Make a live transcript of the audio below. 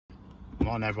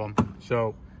Morning everyone.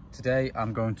 So today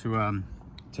I'm going to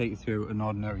take you through an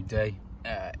ordinary day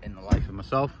in the life of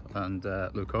myself and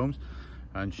Luke Holmes,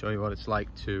 and show you what it's like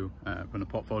to run a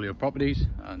portfolio of properties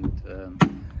and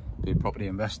be a property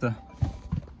investor,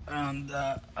 and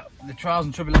the trials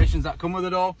and tribulations that come with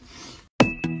it all.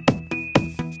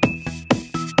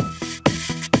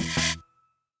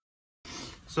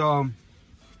 So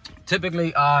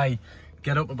typically I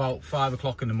get up about 5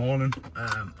 o'clock in the morning.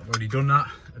 I've already done that.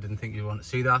 I didn't think you'd want to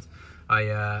see that.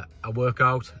 I work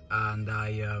out and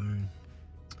I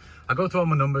go through all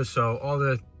my numbers. So all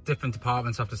the different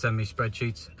departments have to send me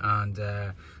spreadsheets, and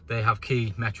they have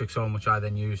key metrics on which I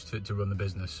then use to run the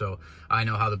business. So I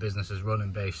know how the business is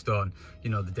running based on, you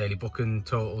know, the daily booking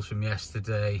totals from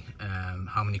yesterday,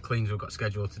 how many cleans we've got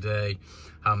scheduled today,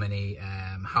 how many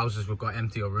houses we've got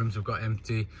empty or rooms we've got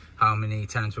empty, how many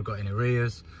tenants we've got in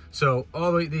arrears. So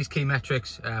all these key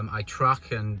metrics I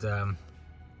track, and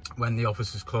when the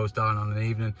office is closed down on an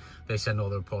evening, they send all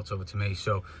the reports over to me.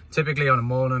 So typically on a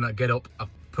morning I get up, I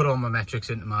put all my metrics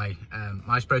into my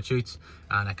my spreadsheets,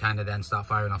 and I kind of then start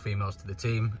firing off emails to the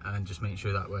team and just making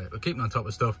sure that we're keeping on top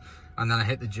of stuff. And then I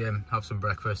hit the gym, have some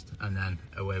breakfast, and then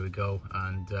away we go.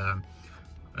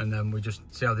 And then we just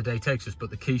see how the day takes us. But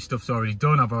the key stuff's already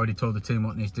done. I've already told the team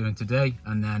what he's doing today,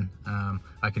 and then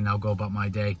I can now go about my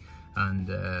day and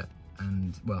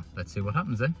well, let's see what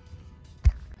happens then.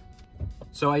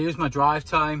 So I use my drive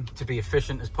time to be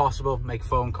efficient as possible, make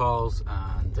phone calls,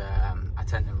 and I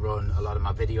tend to run a lot of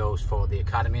my videos for the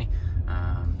academy.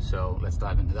 So let's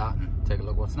dive into that and take a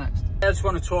look what's next. I just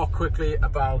want to talk quickly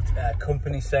about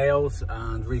company sales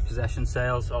and repossession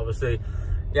sales. Obviously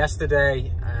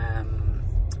yesterday,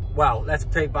 well, let's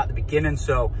take back the beginning.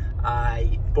 So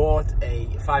I bought a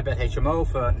 5-bed HMO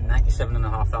for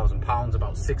 £97,500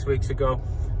 about 6 weeks ago.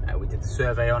 We did the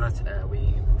survey on it.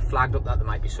 We flagged up that there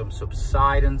might be some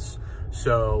subsidence,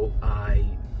 so I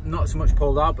not so much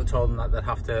pulled out, but told them that they'd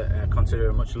have to consider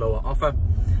a much lower offer.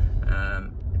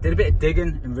 Did a bit of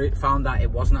digging and found that it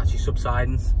wasn't actually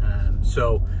subsidence,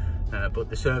 but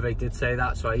the survey did say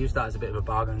that, so I used that as a bit of a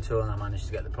bargaining tool, and I managed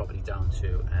to get the property down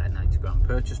to 90 grand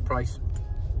purchase price.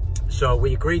 So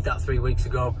we agreed that 3 weeks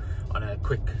ago on a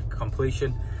quick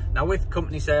completion. Now with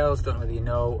company sales, don't know whether you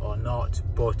know or not,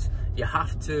 but you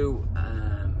have to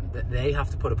they have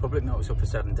to put a public notice up for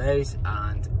 7 days,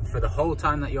 and for the whole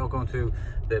time that you're going through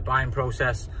the buying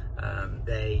process,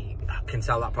 they can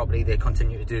sell that property, they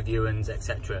continue to do viewings,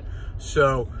 etc.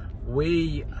 So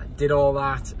we did all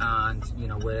that, and you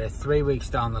know, we're 3 weeks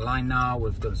down the line now.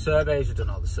 We've done surveys, we've done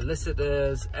all the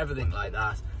solicitors, everything like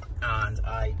that, and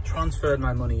I transferred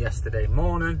my money yesterday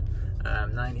morning,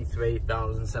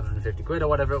 93,750 quid or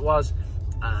whatever it was.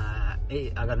 I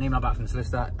got an email back from the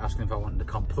solicitor asking if I wanted to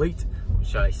complete,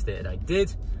 which I stated I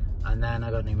did, and then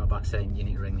I got an email back saying you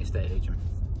need to ring the estate agent.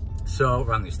 So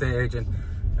rang the estate agent,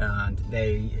 and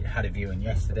they had a viewing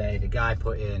yesterday. The guy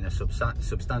put in a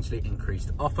substantially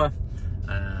increased offer,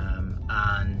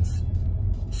 and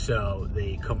so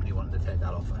the company wanted to take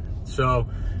that offer. So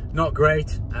not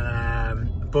great,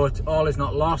 but all is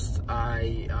not lost.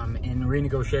 I am in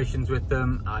renegotiations with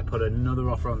them. I put another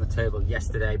offer on the table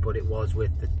yesterday, but it was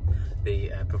with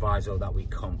the proviso that we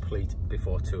complete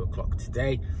before 2 o'clock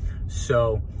today.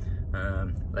 So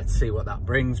let's see what that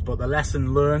brings. But the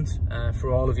lesson learned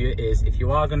for all of you is, if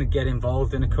you are going to get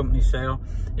involved in a company sale,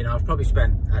 you know, I've probably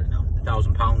spent, I don't know,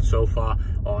 £1,000 so far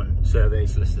on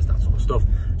surveys, solicitors, that sort of stuff.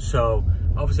 So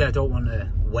obviously I don't want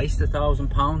to waste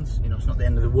 £1,000. You know, it's not the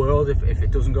end of the world if it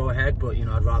doesn't go ahead, but you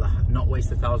know, I'd rather not waste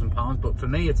 £1,000. But for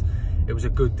me, it was a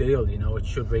good deal. You know, it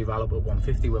should reval up at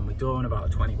 150 when we're done, about a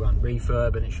 20 grand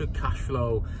refurb, and it should cash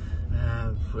flow.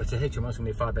 It's a HMO, it's going to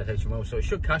be a 5-bed HMO, so it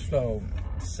should cash flow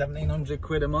 1,700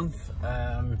 quid a month,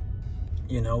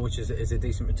 you know, which is a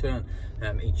decent return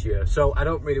each year. So I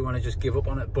don't really want to just give up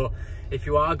on it, but if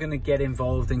you are going to get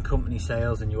involved in company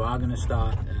sales and you are going to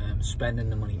start spending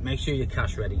the money, make sure you're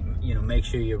cash ready. You know, make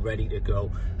sure you're ready to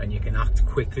go and you can act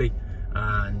quickly,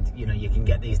 and you know, you can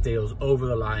get these deals over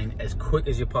the line as quick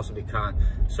as you possibly can.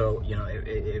 So you know,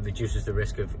 it reduces the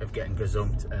risk of getting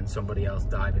gazumped and somebody else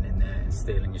diving in there and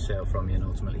stealing your sale from you, and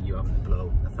ultimately you having to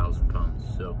blow £1,000.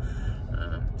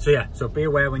 So yeah, so be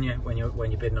aware when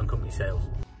you're bidding on company sales.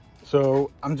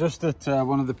 So I'm just at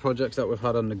one of the projects that we've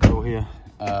had on the go here.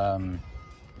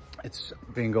 It's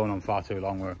been going on far too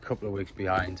long. We're a couple of weeks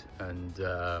behind, and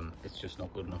it's just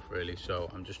not good enough really.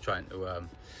 So I'm just trying to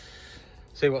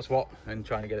see what's what and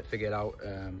trying to get it figured out.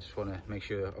 Just want to make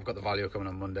sure I've got the value coming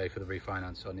on Monday for the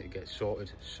refinance, so I need to get it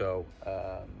sorted. So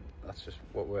that's just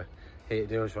what we're here to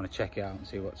do. I just want to check it out and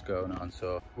see what's going on.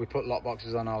 So we put lock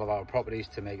boxes on all of our properties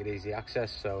to make it easy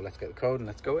access. So let's get the code and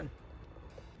let's go in.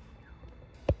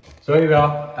 So here we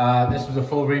are. This was a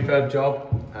full refurb job.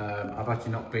 I've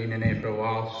actually not been in here for a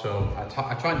while, so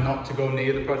I try not to go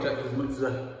near the project as much as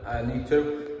I need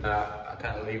to. I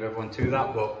kind of leave everyone to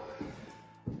that, but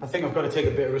I think I've got to take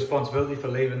a bit of responsibility for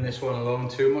leaving this one alone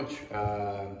too much,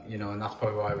 you know, and that's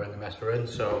probably why we're in the mess we're in.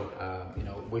 So, you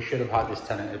know, we should have had this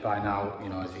tenanted by now. You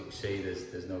know, as you can see,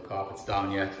 there's no carpets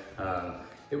down yet.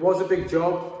 It was a big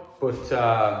job, but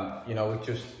you know,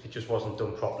 it just wasn't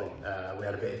done properly. We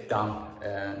had a bit of damp,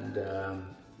 and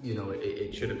you know,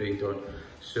 it should have been done.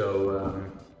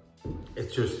 So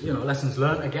it's just, you know, lessons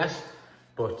learned, I guess.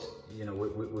 But you know,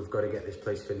 we've got to get this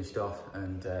place finished off,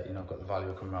 and you know, I've got the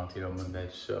valuer coming around here on Monday,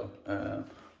 so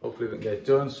hopefully we can get it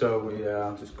done. So we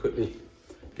just quickly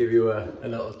give you a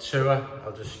little tour.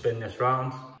 I'll just spin this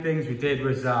round. Things we did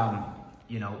was,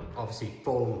 you know, obviously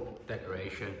full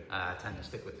decoration. I tend to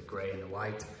stick with the grey and the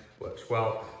white. Works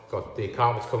well. Got the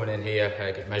carpets coming in here.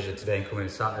 Get measured today and coming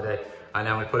in Saturday. And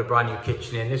then we put a brand new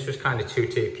kitchen in. This was kind of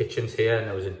two-tier kitchens here, and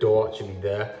there was a door actually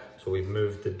there, so we've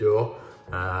moved the door.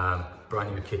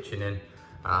 Brand new kitchen in,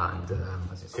 and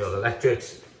as you see, all the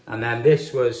electrics. And then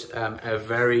this was a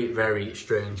very, very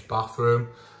strange bathroom.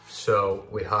 So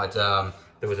we had,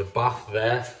 there was a bath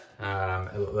there,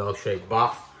 a little shaped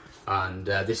bath, and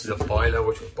this is a boiler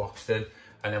which was boxed in.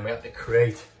 And then we had to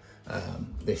create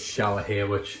this shower here,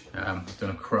 which I've done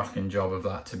a cracking job of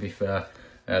that, to be fair.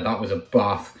 That was a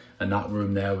bath, and that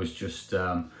room there was just,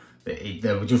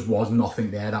 there just was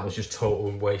nothing there. That was just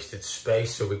total wasted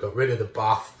space. So we got rid of the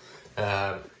bath.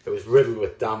 It was riddled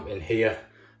with damp in here,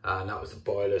 and that was the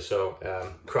boiler. So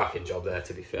cracking job there,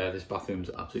 to be fair. This bathroom's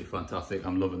absolutely fantastic.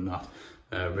 I'm loving that.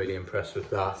 Really impressed with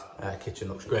that. Kitchen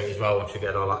looks great as well once you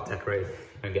get all that decorated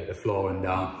and get the flooring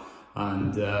down,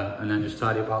 and then just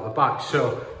tidy about the back.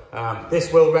 So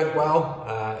this will rent well.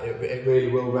 It really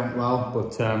will rent well,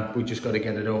 but we just got to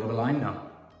get it over the line now.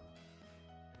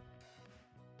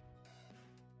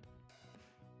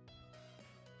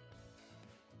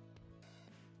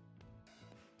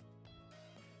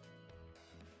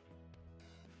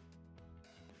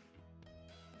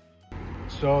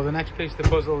 So the next piece of the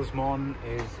puzzle this morning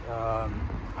is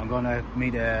I'm going to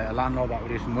meet a landlord that we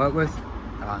do some work with,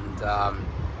 and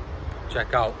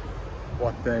check out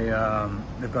what they've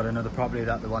got another property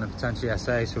that they want to potentially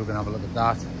SA, so we're going to have a look at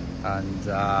that.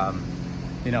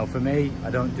 And you know, for me,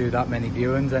 I don't do that many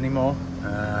viewings anymore,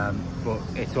 but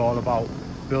it's all about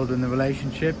building the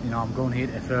relationship. You know, I'm going here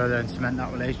to further and cement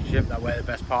that relationship, that we're the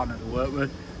best partner to work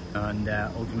with, and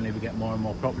ultimately we get more and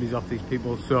more properties off these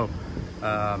people. So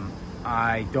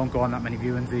I don't go on that many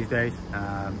viewings these days.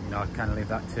 You know, I kind of leave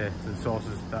that to the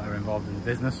sources that are involved in the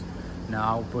business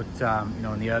now. But you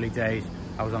know, in the early days,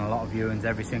 I was on a lot of viewings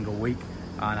every single week,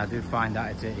 and I do find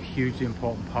that it's a hugely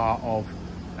important part of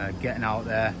getting out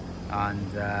there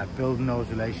and building those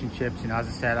relationships. You know, as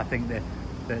I said, I think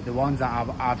the ones that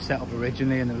I've set up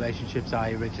originally and the relationships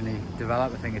I originally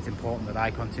developed, I think it's important that I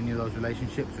continue those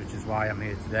relationships, which is why I'm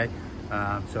here today.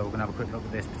 So we're gonna have a quick look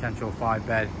at this potential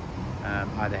 5-bed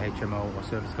either HMO or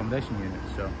service accommodation unit.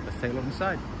 So let's take a look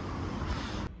inside.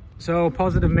 So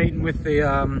positive meeting with the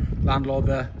landlord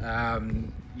there.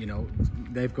 You know,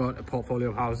 they've got a portfolio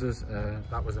of houses.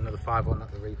 That was another 5-1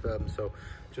 that they're refurbing. So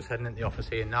just heading into the office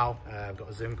here now. I've got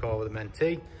a Zoom call with a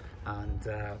mentee, and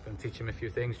I'm going to teach him a few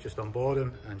things, just on board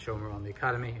him and show him around the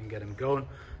academy and get him going.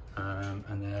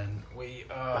 And then we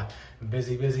are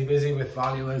busy with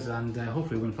valuers, and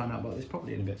hopefully we're going to find out about this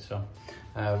property in a bit. So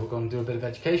we're going to do a bit of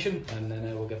education, and then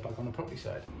we'll get back on the property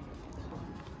side.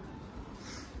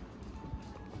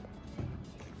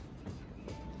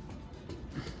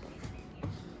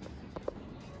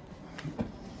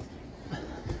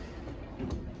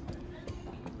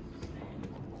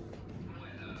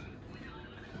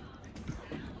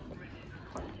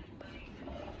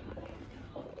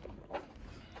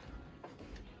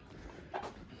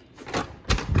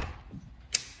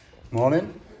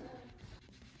 Morning.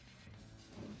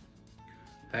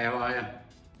 Hey, how are you?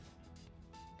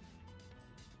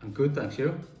 I'm good, thanks.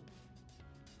 You?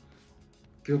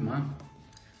 Good, man.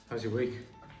 How's your week?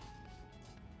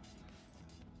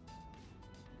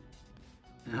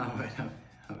 Oh, right,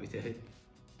 happy day.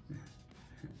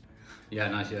 Yeah,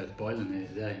 nice. Yeah, it's boiling here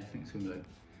today. I think it's gonna be like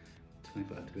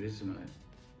 25 degrees or something like that.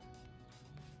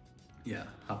 Yeah,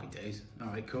 happy days. All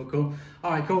right, cool.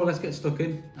 All right, cool. Well, let's get stuck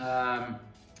in.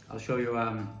 I'll show you.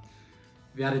 Have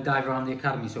you had a dive around the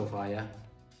academy so far? Yeah.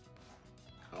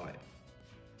 All right.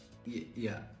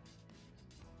 Yeah.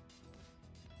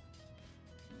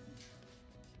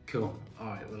 Cool. All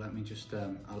right. Well, let me just.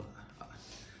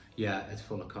 Yeah, it's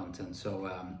full of content.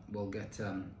 So we'll get.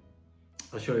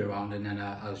 I'll show you around, and then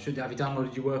have you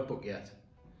downloaded your workbook yet?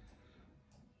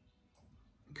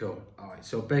 Cool. All right.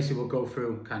 So basically, we'll go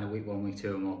through kind of week 1, week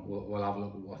 2, and we'll have a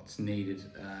look at what's needed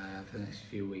for the next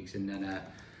few weeks, and then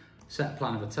set a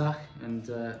plan of attack and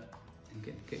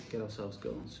get ourselves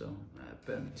going. So,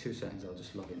 bear with me 2 seconds. I'll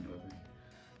just log into everything.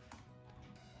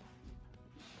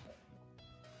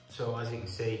 So as you can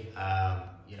see,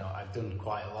 you know, I've done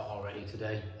quite a lot already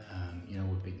today. You know,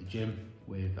 we've been to the gym.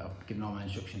 I've given all my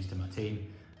instructions to my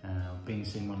team. Been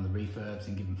seeing one of the refurbs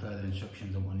and giving further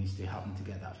instructions on what needs to happen to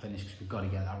get that finished, because we've got to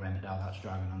get that rented out. That's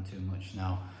dragging on too much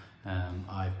now.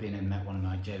 I've been and met one of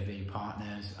my JV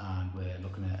partners, and we're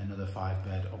looking at another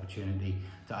 5-bed opportunity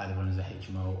to either run as a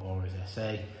HMO or as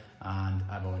SA. And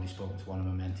I've already spoken to one of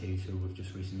my mentees who we've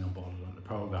just recently onboarded on the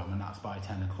program, and that's by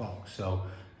 10 o'clock. So,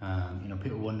 you know,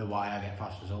 people wonder why I get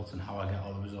fast results and how I get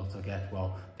all the results I get.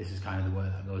 Well, this is kind of the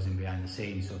work that goes in behind the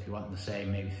scenes. So if you want the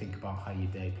same, maybe think about how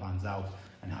your day plans out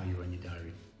and how you run your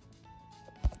diary.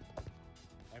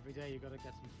 Every day you've got to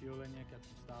get some fuel in you, get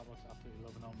some Starbucks, absolutely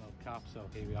loving oat milk cap. So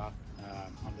here we are,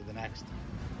 on to the next.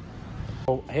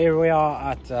 So here we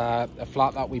are at a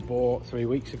flat that we bought 3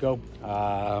 weeks ago.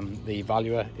 The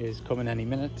valuer is coming any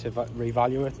minute to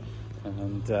revalue it,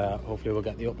 and hopefully we'll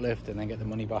get the uplift and then get the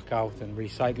money back out and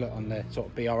recycle it on the sort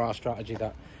of BRR strategy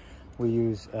that we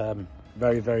use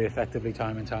very, very effectively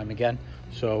time and time again.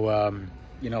 So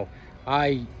you know,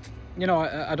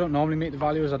 I don't normally meet the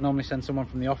valuers. I'd normally send someone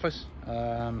from the office,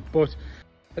 but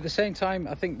at the same time,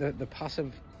 I think that the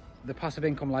passive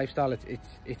income lifestyle,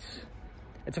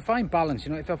 it's a fine balance.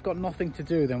 You know, if I've got nothing to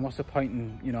do, then what's the point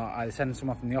in, you know, either sending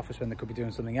someone from the office when they could be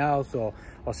doing something else, or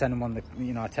sending one that,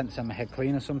 you know, I tend to send my head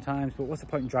cleaner sometimes, but what's the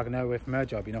point in dragging her away from her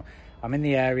job? You know, I'm in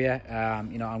the area,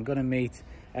 you know, I'm going to meet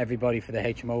everybody for the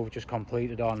HMO we've just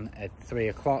completed on at 3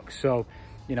 o'clock. So,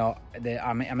 you know,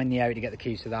 I'm in the area to get the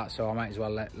keys to that, so I might as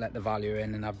well let the valuer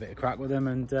in and have a bit of crack with them,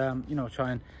 and you know,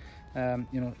 try and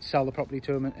you know, sell the property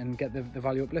to them and get the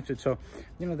value uplifted. So,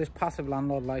 you know, this passive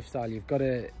landlord lifestyle,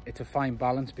 it's a fine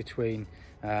balance between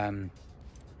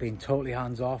being totally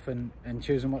hands off and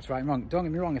choosing what's right and wrong. Don't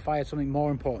get me wrong, if I had something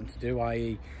more important to do,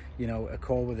 i.e., you know, a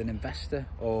call with an investor,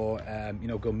 or you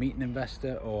know, go meet an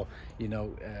investor, or you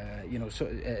know,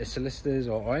 solicitors,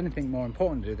 or anything more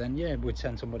important to do, then yeah, we'd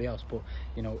send somebody else. But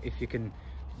you know, if you can,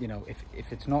 you know,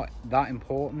 if it's not that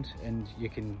important and you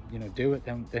can, you know, do it,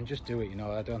 then just do it. You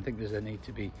know, I don't think there's a need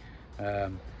to be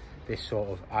this sort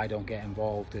of, I don't get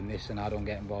involved in this and I don't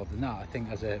get involved in that. I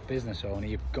think as a business owner,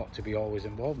 you've got to be always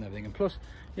involved in everything. And plus,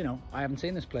 you know, I haven't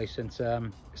seen this place since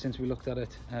we looked at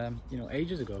it, you know,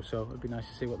 ages ago. So it'd be nice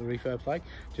to see what the refurb's like.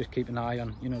 Just keep an eye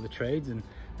on, you know, the trades and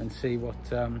see what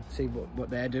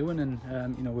they're doing.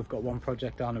 And you know, we've got one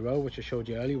project down the road, which I showed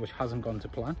you earlier, which hasn't gone to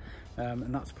plan,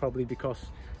 and that's probably because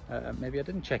maybe I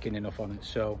didn't check in enough on it.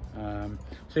 So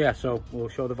yeah, so we'll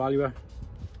show the valuer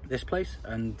this place,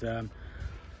 and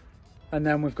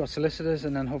then we've got solicitors,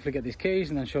 and then hopefully get these keys,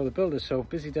 and then show the builders. So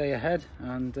busy day ahead,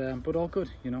 and but all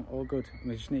good, you know, all good.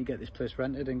 We just need to get this place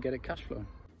rented and get it cash flowing.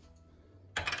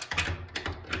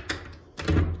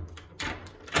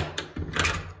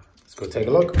 Let's go take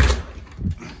a look.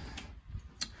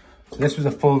 So this was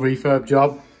a full refurb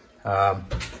job.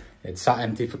 It sat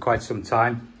empty for quite some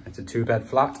time. It's a 2-bed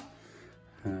flat.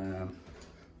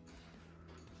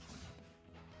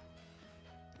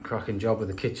 Cracking job with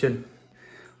the kitchen.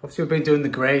 Obviously, we've been doing the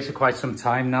greys for quite some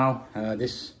time now.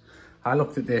 I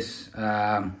looked at this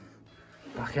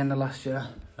back end of last year.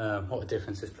 What a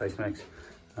difference this place makes.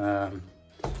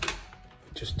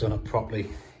 Just done it properly.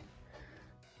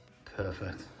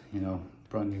 Perfect. You know,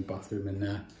 brand new bathroom in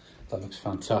there. That looks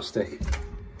fantastic.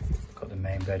 Got the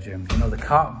main bedroom. You know,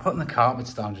 putting the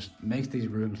carpets down just makes these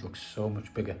rooms look so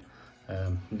much bigger.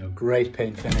 You know, great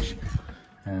paint finish.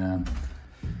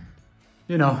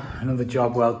 You know, another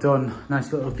job well done.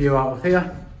 Nice little view out of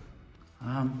here.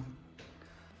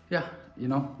 Yeah, you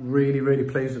know, really, really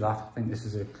pleased with that. I think this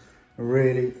is a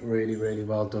really, really, really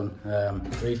well done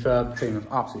refurb. Team have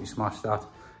absolutely smashed that.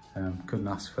 Couldn't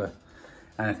ask for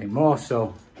anything more.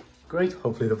 So great.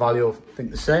 Hopefully the value will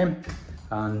think the same.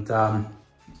 And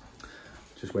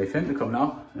just wait for him to come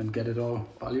now and get it all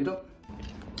valued up.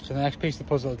 So the next piece of the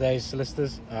puzzle today is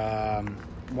solicitors.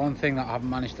 One thing that I haven't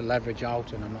managed to leverage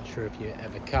out, and I'm not sure if you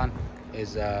ever can,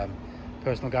 is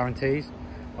personal guarantees.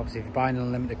 Obviously, if you're buying an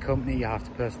unlimited company, you have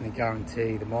to personally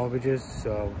guarantee the mortgages.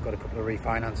 So we've got a couple of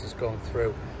refinances going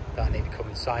through that I need to come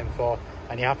and sign for.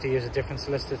 And you have to use a different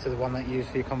solicitor to the one that you use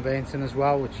for your conveyancing as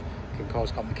well, which can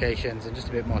cause complications and just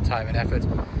a bit more time and effort.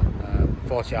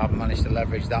 Unfortunately, I haven't managed to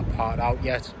leverage that part out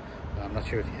yet. I'm not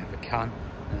sure if you ever can.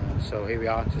 So here we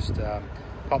are, just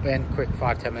pop in, quick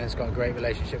 5-10 minutes. Got a great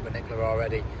relationship with Nicola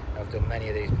already. I've done many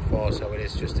of these before, so it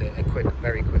is just a quick,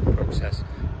 very quick process.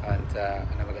 And then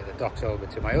we'll get the docs over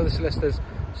to my other solicitors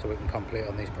so we can complete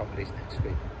on these properties next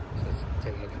week. So let's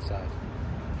take a look inside.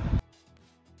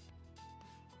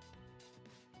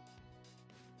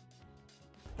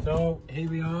 So here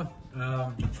we are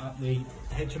at the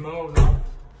HMO that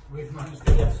we've managed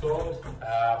to get sorted.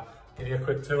 Give you a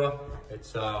quick tour.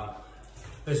 It's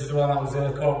this is the one that was in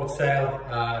a corporate sale.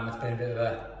 It's been a bit of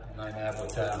a nightmare, but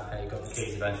you got the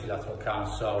keys eventually, that's what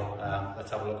counts. So let's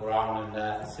have a look around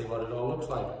and see what it all looks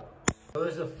like. So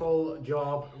this is a full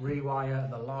job rewire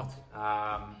the lot.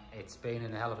 It's been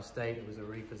in a hell of a state. It was a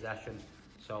repossession.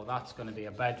 So that's going to be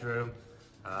a bedroom.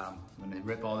 I'm going to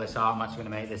rip all this out. I'm actually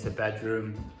going to make this a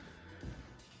bedroom.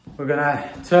 We're going to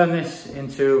turn this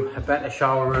into a better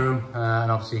shower room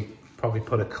and obviously probably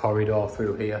put a corridor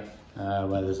through here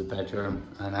where there's a bedroom,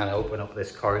 and then open up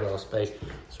this corridor space.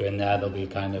 So in there, there'll be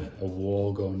kind of a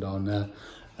wall going down there.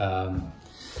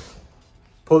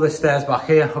 Pull the stairs back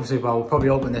here. Obviously, well, we'll probably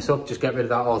open this up, just get rid of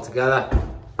that altogether.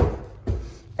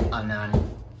 And then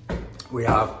we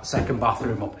have a second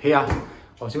bathroom up here.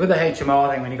 Obviously with the HMO,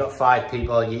 I think when you've got 5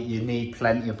 people, you need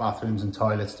plenty of bathrooms and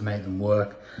toilets to make them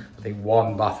work. I think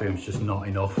one bathroom's just not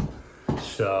enough.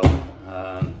 So,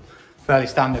 fairly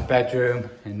standard bedroom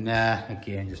in there,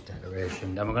 again, just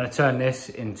decoration. Then we're gonna turn this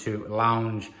into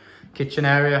lounge kitchen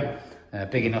area,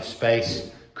 big enough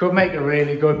space. Could make a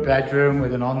really good bedroom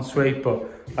with an ensuite, but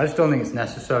I just don't think it's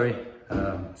necessary.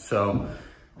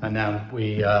 And then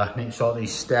we need to sort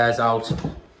these stairs out,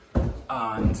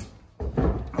 and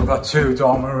we've got 2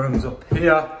 dormer rooms up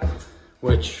here,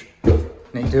 which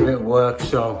need to do a bit of work.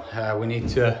 So we need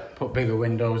to put bigger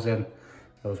windows in.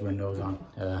 Those windows aren't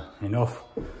enough,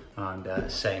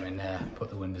 and same in there, put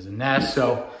the windows in there.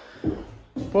 So,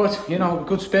 but you know,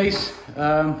 good space,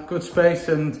 and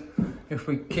if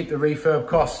we keep the refurb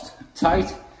cost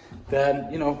tight,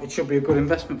 then you know it should be a good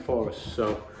investment for us.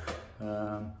 So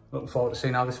looking forward to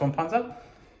seeing how this one pans out.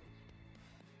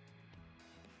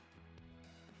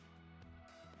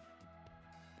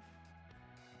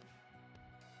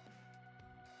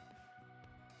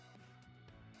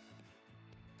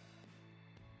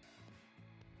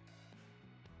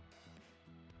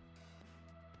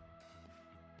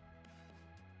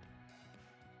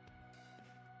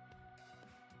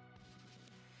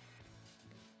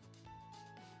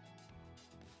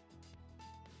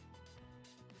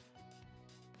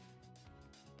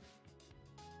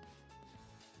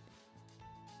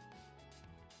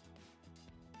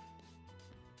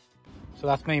 So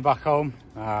that's me back home.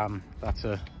 That's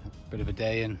a bit of a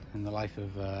day in the life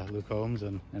of Luke Holmes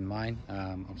and mine.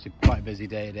 Obviously quite a busy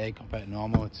day today compared to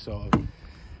normal. It's sort of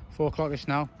 4 o'clock-ish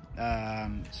now.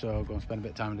 So go and spend a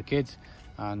bit of time with the kids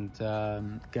and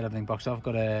get everything boxed off.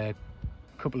 Got a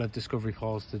couple of discovery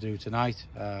calls to do tonight.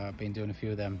 Been doing a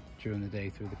few of them during the day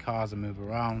through the cars and move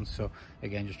around. So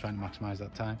again, just trying to maximise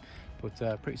that time.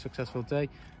 But pretty successful day.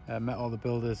 Met all the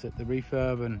builders at the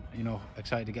refurb, and you know,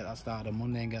 excited to get that started on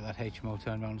Monday and get that HMO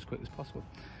turned around as quick as possible.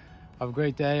 Have a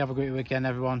great day, have a great weekend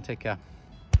everyone, take care.